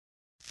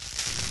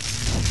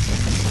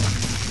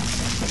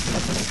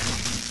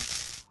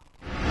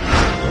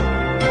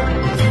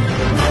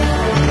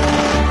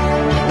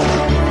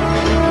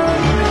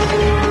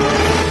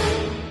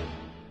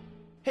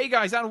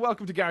guys, and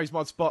welcome to Garry's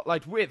Mod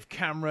Spotlight with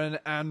Cameron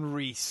and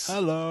Rhys.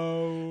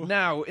 Hello.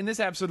 Now, in this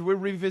episode, we're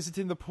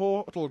revisiting the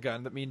portal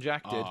gun that me and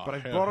Jack did, but I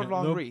brought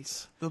along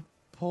Rhys. The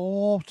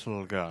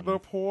portal gun. The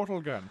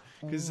portal gun,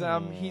 because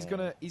he's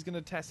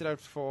gonna test it out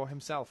for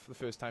himself for the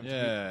first time.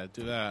 Yeah,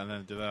 do that, and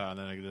then do that, and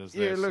then it does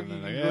yeah, this. look, and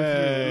you then can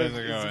go through.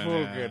 Look, it's a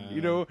portal gun,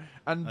 you know.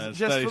 And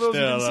just for those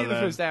who didn't see the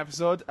first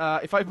episode,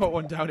 if I put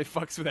one down, it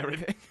fucks with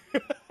everything.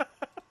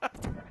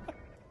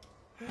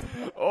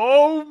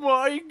 Oh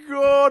my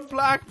god,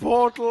 black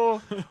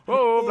portal!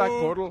 Oh, black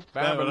portal.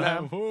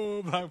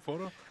 Oh, black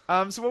portal.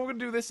 So what we're going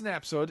to do this in the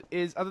episode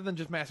is, other than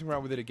just messing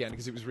around with it again,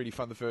 because it was really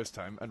fun the first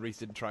time, and Rhys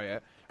didn't try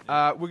it,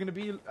 we're going to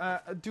be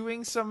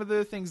doing some of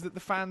the things that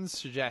the fans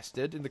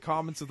suggested in the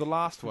comments of the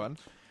last one.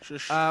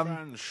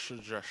 Fans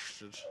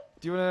suggested.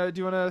 Do you want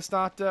to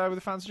start with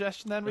a fan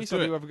suggestion then, Rhys, or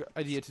do you have an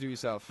idea to do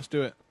yourself? Let's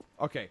do it.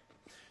 Okay.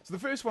 So the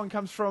first one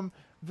comes from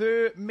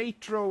the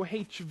Metro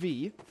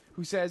HV,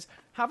 who says,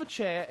 have a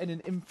chair in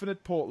an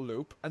infinite portal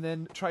loop, and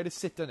then try to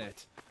sit on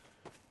it.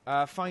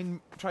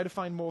 Try to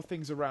find more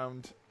things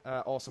around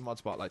Awesome Mod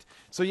Spotlight.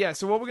 So yeah,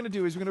 so what we're going to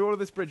do is we're going to go to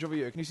this bridge over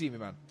here. Can you see me,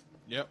 man?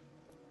 Yep.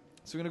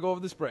 So we're going to go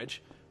over this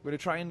bridge. We're going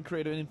to try and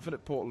create an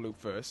infinite portal loop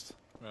first.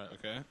 Right,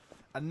 okay.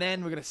 And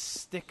then we're going to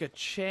stick a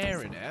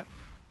chair in it.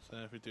 So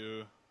if we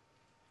do...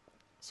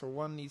 So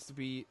one needs to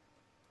be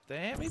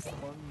there, maybe?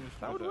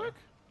 That would work.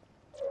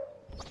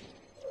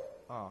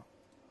 Oh.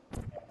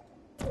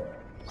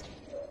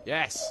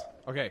 Yes!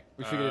 Okay,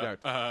 we figured it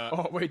out.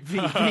 Oh, wait, V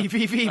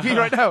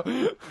right now!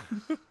 Let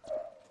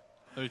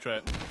me try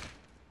it.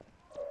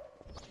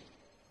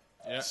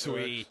 Yeah,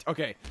 sweet.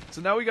 Okay,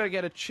 so now we gotta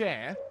get a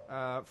chair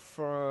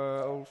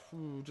for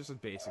just a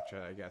basic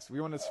chair, I guess.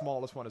 We want the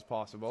smallest one as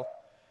possible.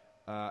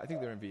 I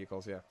think they're in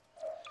vehicles, yeah.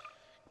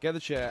 Get the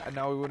chair, and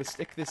now we want to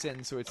stick this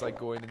in so it's like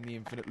going in the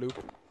infinite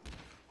loop.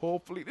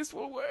 Hopefully this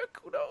will work.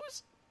 Who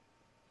knows?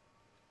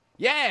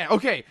 Yeah.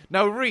 Okay.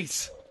 Now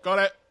Rhys, got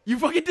it. You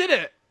fucking did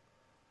it.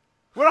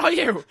 Where are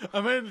you?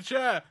 I'm in the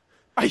chair.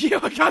 Are you?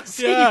 I can't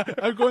see. Yeah,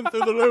 I'm going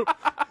through the loop.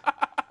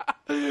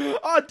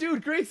 Oh,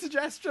 dude, great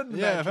suggestion.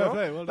 Yeah, fair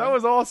play. Well done. That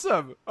was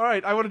awesome. All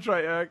right, I want to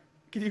try.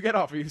 Can you get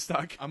off? Are you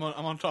stuck? I'm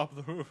on top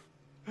of the roof.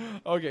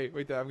 Okay,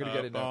 wait there. I'm gonna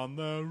get in now. On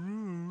the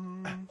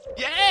roof.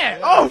 Yeah!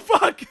 Oh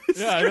fuck! This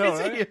is I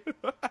crazy.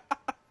 know,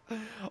 right?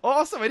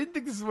 Awesome. I didn't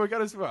think this would work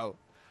out as well.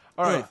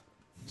 All right,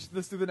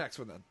 let's do the next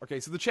one then. Okay,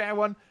 so the chair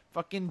one,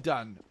 fucking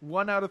done.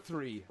 1 out of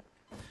 3.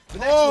 The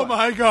next one.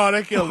 My god,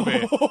 it killed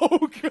me.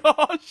 Oh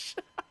gosh!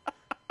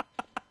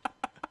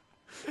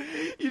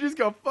 You just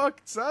got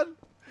fucked, son.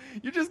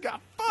 You just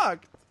got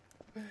fucked.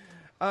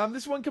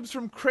 This one comes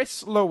from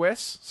Chris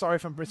Lois. Sorry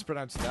if I'm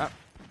mispronouncing that.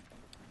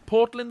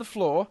 Portal in the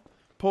floor,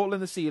 portal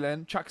in the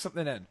ceiling, chuck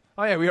something in.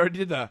 Oh yeah, we already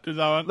did that. Did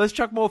that one? Let's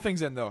chuck more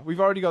things in though.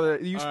 We've already got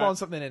it. You spawn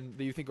something in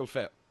that you think will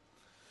fit.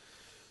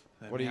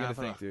 What are you going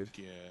to think, dude?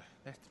 Yeah.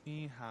 Let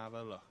me have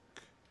a look.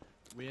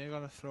 We are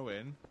going to throw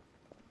in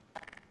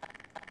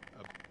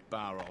a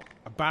barrel.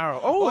 A barrel.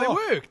 Oh, they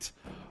worked.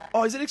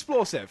 Oh, is it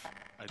explosive?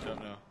 I don't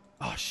know.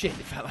 Oh shit,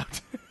 it fell out.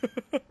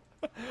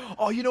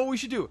 Oh, you know what we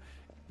should do?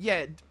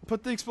 Yeah,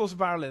 put the explosive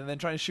barrel in and then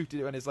try and shoot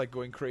it when it's like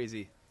going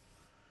crazy.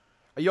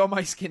 Are you on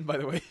my skin, by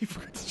the way? You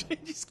forgot to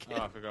change your skin.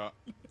 Oh, I forgot.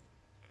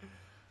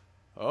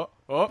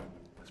 Oh.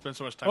 Spent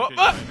so much time changing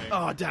my name.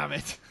 Oh, damn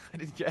it. I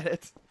didn't get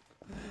it.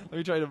 Let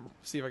me try to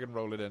see if I can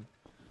roll it in.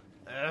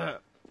 Oh,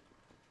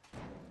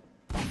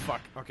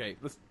 fuck. Okay,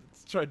 let's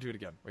try to do it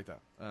again. Wait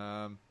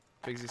there.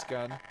 Fix this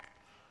gun.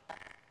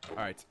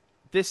 Alright.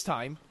 This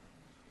time,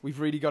 we've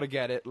really got to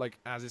get it, like,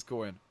 as it's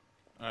going.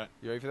 Alright.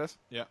 You ready for this?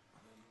 Yeah.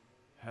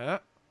 Huh?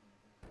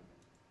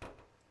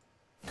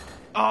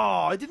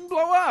 Oh, it didn't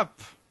blow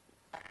up!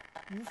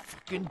 You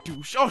fucking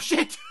douche. Oh,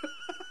 shit!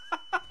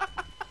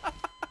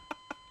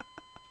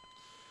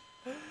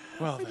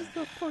 Well, I just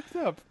got fucked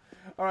up.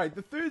 Alright,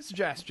 the third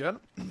suggestion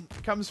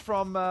comes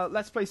from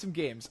Let's Play Some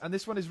Games, and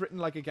this one is written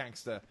like a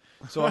gangster,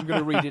 so I'm going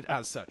to read it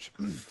as such.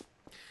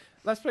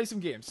 Let's Play Some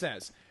Games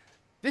says,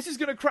 this is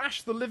going to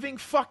crash the living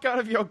fuck out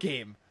of your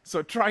game,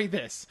 so try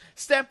this.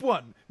 Step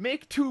 1,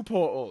 make 2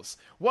 portals.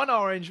 1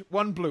 orange,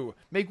 1 blue.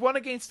 Make 1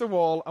 against the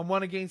wall and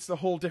 1 against the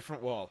whole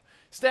different wall.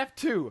 Step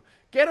 2,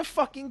 get a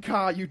fucking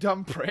car, you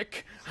dumb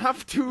prick.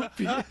 Have 2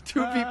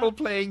 people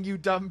playing, you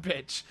dumb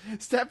bitch.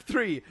 Step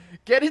 3,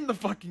 get in the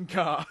fucking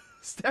car.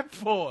 Step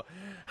 4,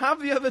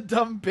 have the other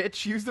dumb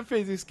bitch use the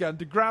physics gun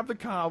to grab the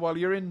car while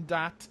you're in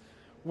that,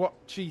 what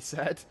she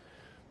said.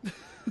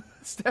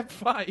 Step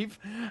 5,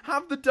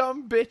 have the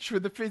dumb bitch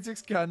with the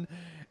physics gun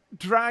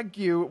drag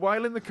you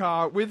while in the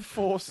car with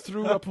force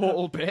through a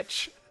portal,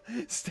 bitch.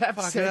 Step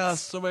 6. Yeah,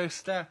 so many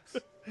steps.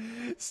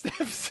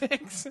 Step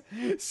 6,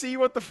 see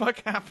what the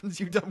fuck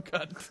happens, you dumb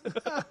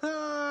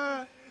cunt.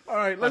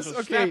 Alright, let's,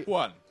 okay. Step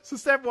 1. So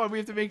step 1, we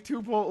have to make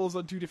 2 portals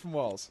on 2 different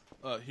walls.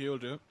 He'll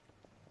do.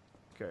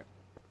 Okay.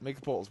 Make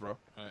the portals, bro.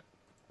 Alright.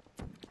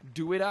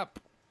 Do it up.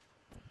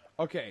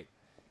 Okay.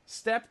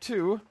 Step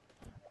 2,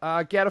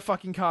 get a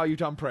fucking car, you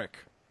dumb prick.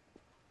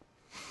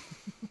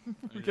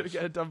 We're gonna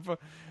get a dumb...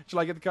 Shall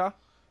I get the car?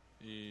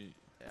 Yeah,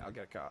 I'll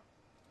get a car.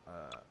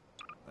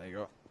 There you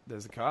go.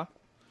 There's the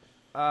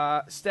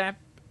car. Step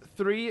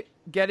 3,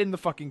 get in the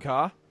fucking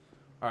car.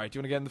 Alright, do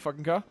you want to get in the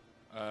fucking car?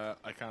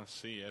 I can't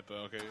see it, but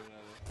okay.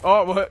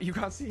 Oh, well, you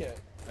can't see it.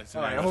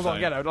 Alright, hold on, side.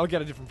 get out. I'll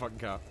get a different fucking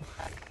car.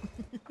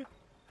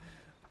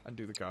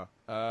 Undo the car.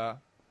 I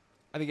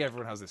think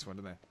everyone has this one,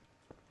 don't they?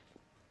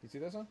 You see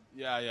this one?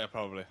 Yeah,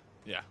 probably.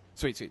 Yeah.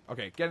 Sweet.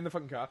 Okay, get in the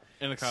fucking car.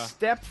 In the car.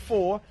 Step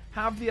 4,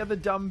 have the other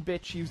dumb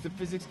bitch use the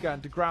physics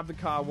gun to grab the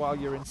car while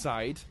you're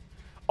inside.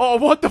 Oh,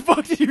 what the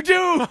fuck did you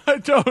do? I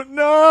don't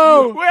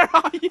know. Where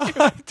are you?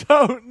 I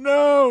don't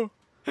know.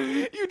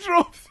 You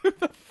drove through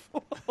the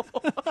floor.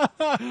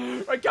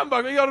 Right, come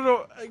back. We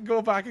gotta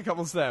go back a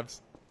couple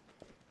steps.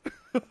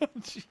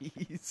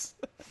 Jeez.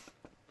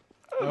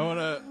 I want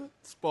to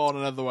spawn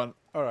another one.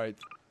 Alright,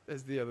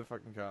 there's the other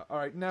fucking car.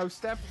 Alright, now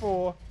step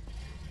 4.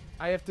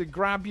 I have to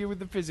grab you with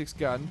the physics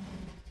gun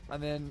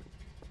and then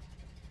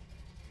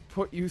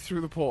put you through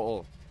the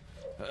portal.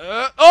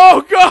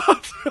 Oh,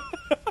 God!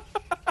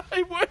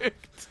 It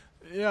worked!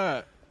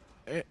 Yeah.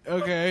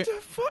 Okay. What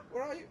the fuck?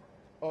 Where are you?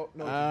 Oh,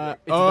 no,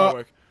 it did oh. not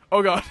work.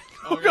 Oh, God.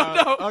 Oh, God,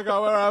 no! Oh,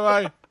 God, where am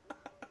I?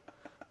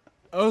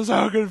 I'm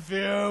so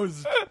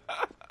confused.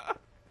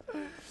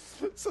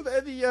 So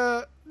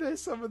there's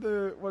some of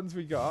the ones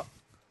we got.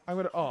 I'm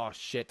gonna. Oh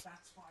shit!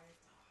 That's why.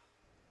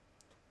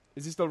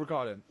 Is he still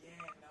recording? Yeah,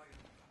 no,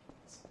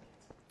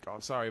 you're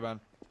God, sorry,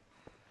 man.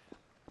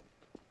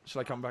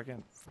 Shall I come back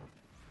in?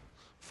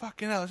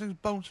 Fucking hell, this thing's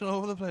bouncing all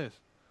over the place.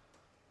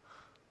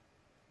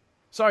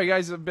 Sorry,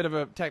 guys, a bit of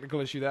a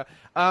technical issue there.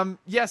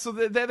 Yeah, so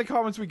they're the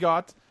comments we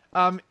got.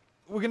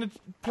 We're gonna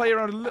play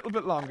around a little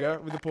bit longer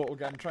with the portal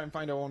gun, try and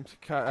find our own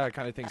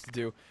kind of things to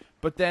do.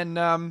 But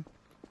then,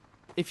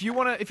 if you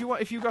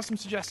got some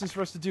suggestions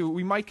for us to do,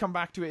 we might come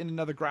back to it in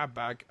another grab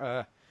bag,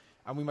 and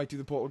we might do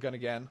the portal gun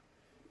again.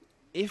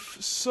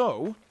 If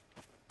so,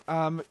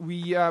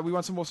 we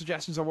want some more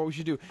suggestions on what we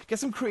should do. Get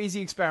some crazy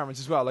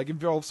experiments as well, like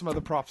involve some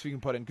other props we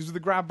can put in. Because with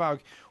the grab bag,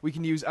 we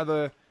can use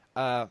other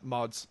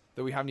mods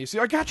that we haven't used. So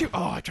I got you!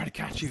 Oh, I tried to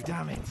catch you,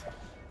 damn it.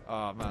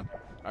 Oh, man.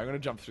 I'm going to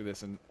jump through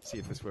this and see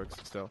if this works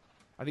still.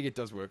 I think it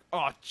does work.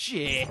 Oh,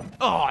 shit!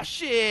 Oh,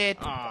 shit!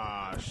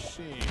 Ah,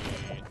 shit.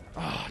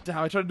 Oh, damn,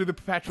 I tried to do the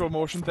perpetual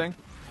motion thing.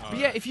 But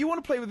yeah, if you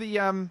want to play with the,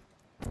 oh,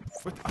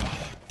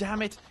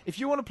 damn it. If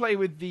you want to play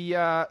with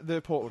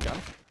the portal gun,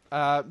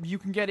 you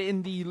can get it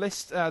in the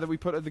list that we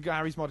put at the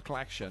Garry's Mod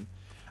collection.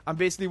 And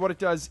basically what it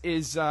does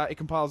is it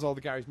compiles all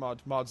the Garry's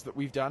mods that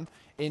we've done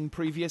in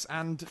previous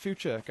and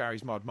future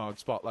Garry's mod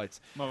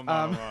spotlights. Mod. You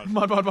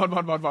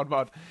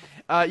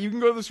can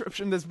go to the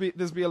description.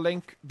 There's be a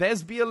link.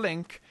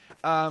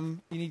 You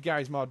need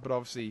Garry's mod, but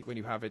obviously when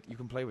you have it, you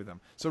can play with them.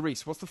 So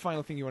Rhys, what's the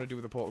final thing you want to do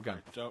with the portal gun?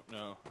 I don't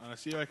know. I'm going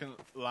to see if I can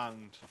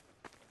land.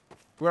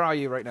 Where are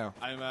you right now?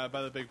 I'm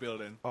by the big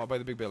building. Oh, by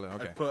the big building.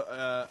 Okay. I put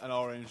an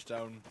orange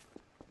down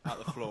at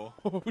the floor.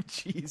 Oh,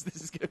 jeez,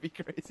 this is going to be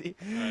crazy.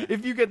 Right.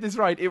 If you get this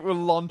right, it will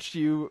launch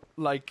you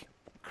like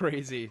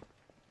crazy.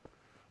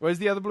 Where's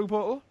the other blue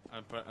portal?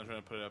 I'm trying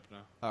to put it up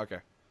now. Oh, okay,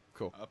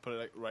 cool. I'll put it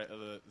like right at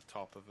the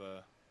top of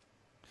the...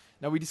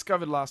 Now, we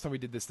discovered last time we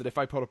did this that if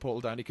I put a portal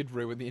down, it could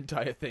ruin the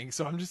entire thing,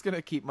 so I'm just going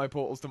to keep my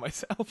portals to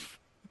myself.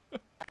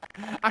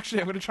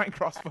 Actually, I'm going to try and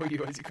crossbow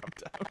you as you come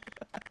down.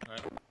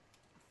 Right.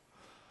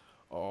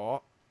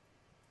 Oh.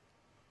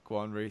 Go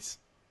on, Rhys.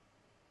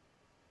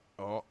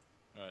 Oh.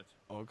 Right.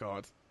 Oh,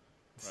 God.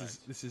 This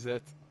Right. is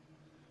it.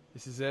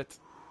 This is it.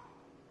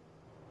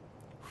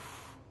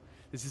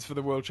 This is for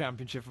the World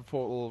Championship of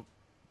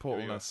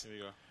portalness. Here we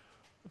go.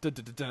 Oh,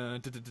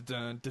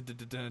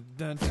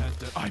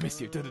 I missed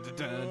you.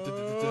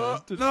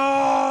 No!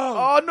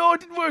 Oh, no,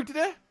 it didn't work, did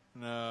it?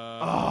 No.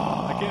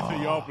 Oh. I came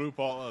through your blue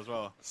portal as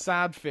well.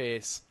 Sad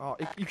face. Oh,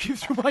 you came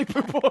through my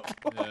blue portal.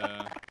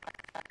 Yeah.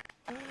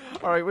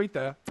 Alright, wait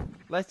there.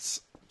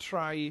 Let's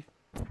try...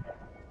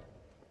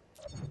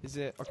 Is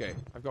it... Okay,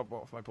 I've got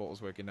both my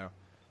portals working now.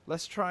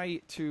 Let's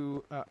try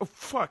to... oh,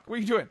 fuck! What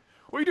are you doing?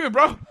 What are you doing,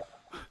 bro?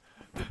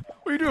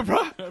 What are you doing,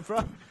 bro?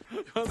 Bro.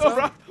 No,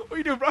 bro! What are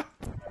you doing, bro?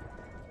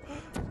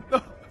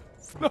 No,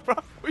 no, bro!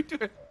 What are you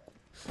doing?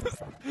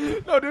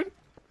 No, dude!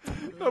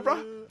 No,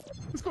 bro!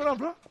 What's going on,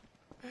 bro?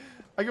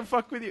 I can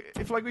fuck with you.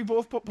 If, like, we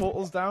both put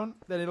portals down,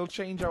 then it'll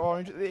change our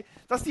orange.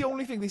 That's the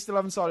only thing they still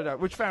haven't sorted out,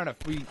 which, fair enough,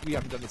 we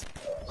haven't done this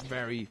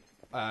very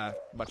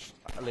much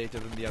later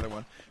than the other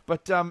one.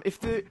 But if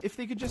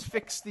they could just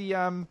fix the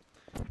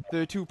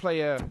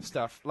 2-player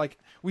stuff, like,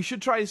 we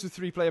should try this with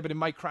 3-player, but it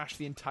might crash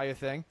the entire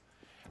thing.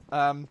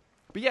 But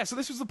yeah, so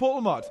this was the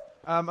portal mod.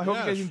 I hope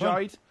you guys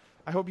enjoyed.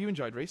 I hope you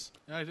enjoyed, Rhys.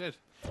 Yeah, I did.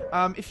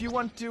 If you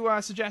want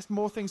to suggest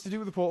more things to do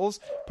with the portals,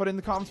 put in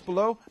the comments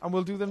below, and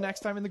we'll do them next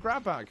time in the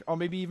grab bag. Or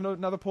maybe even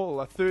another portal,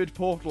 a third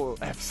portal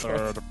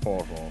episode. Third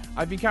portal.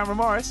 I've been Cam and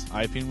Rhys.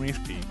 I've been Rhys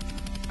P.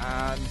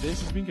 And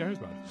this has been Garry's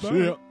Mod.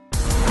 See ya.